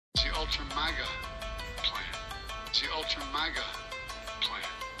Ultra Mega plan. The Ultra Mega plan.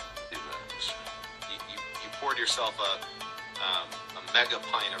 You poured yourself a mega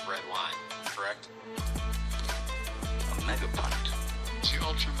pint of red wine, correct? A mega pint. The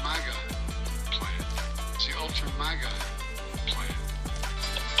Ultra Mega plan. The Ultra Mega plan.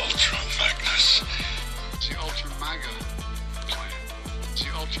 Ultra Magnus. The Ultra Mega plan. The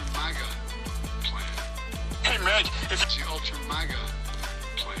Ultra Mega plan. Hey Meg, if The Ultra Mega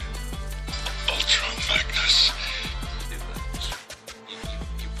plan. Ultra Magnus.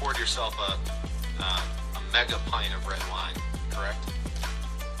 You poured yourself a mega pint of red wine, correct?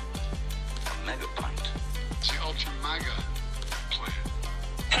 A mega pint. The Ultra Mega plan.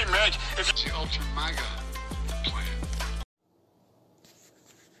 Hey Meg, if The Ultra Mega plan.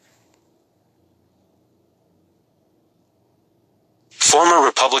 Former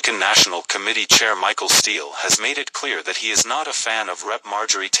Republican National Committee Chair Michael Steele has made it clear that he is not a fan of Rep.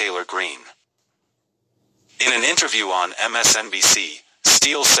 Marjorie Taylor Greene. In an interview on MSNBC,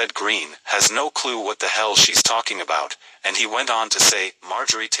 Steele said Greene has no clue what the hell she's talking about, and he went on to say,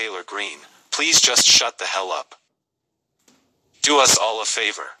 "Marjorie Taylor Greene, please just shut the hell up. Do us all a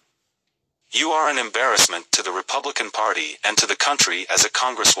favor. You are an embarrassment to the Republican Party and to the country as a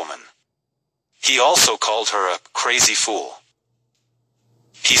congresswoman." He also called her a crazy fool.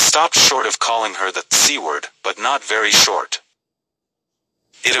 He stopped short of calling her the C word, but not very short.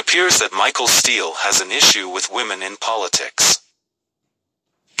 It appears that Michael Steele has an issue with women in politics.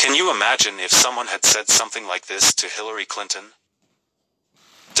 Can you imagine if someone had said something like this to Hillary Clinton?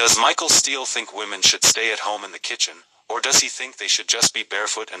 Does Michael Steele think women should stay at home in the kitchen, or does he think they should just be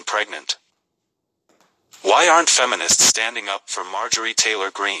barefoot and pregnant? Why aren't feminists standing up for Marjorie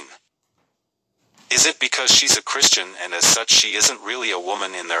Taylor Greene? Is it because she's a Christian and as such she isn't really a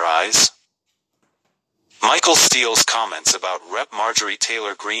woman in their eyes? Michael Steele's comments about Rep. Marjorie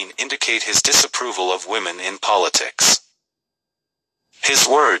Taylor Greene indicate his disapproval of women in politics. His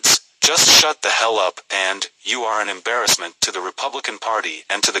words, "Just shut the hell up," and "You are an embarrassment to the Republican Party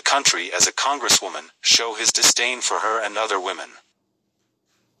and to the country as a congresswoman," show his disdain for her and other women.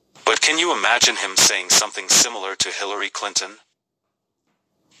 But can you imagine him saying something similar to Hillary Clinton?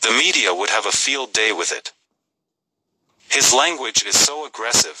 The media would have a field day with it. His language is so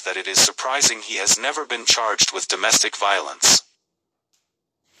aggressive that it is surprising he has never been charged with domestic violence.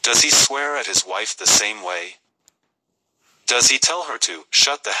 Does he swear at his wife the same way? Does he tell her to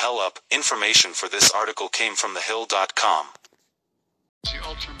shut the hell up? Information for this article came from thehill.com. The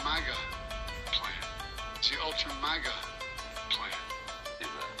Ultra Mega plan. The Ultra Mega plan.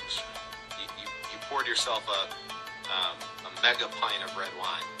 You poured yourself a mega pint of red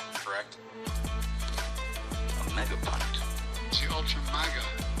wine, correct? a mega pint. The Ultra Mega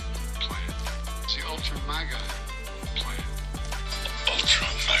plan. The Ultra Mega plan. Ultra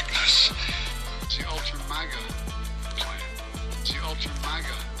Magnus. The Ultra Mega plan. The Ultra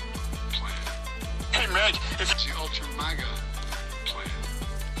Mega plan. Hey Meg, if The Ultra Mega plan.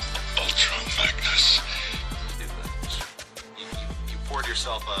 Ultra Magnus. You poured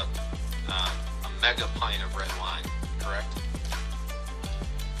yourself a mega pint of red wine, correct?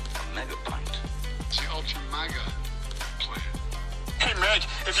 A mega pint. The Ultra Mega plan. Hey Meg,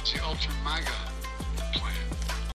 if The Ultra Mega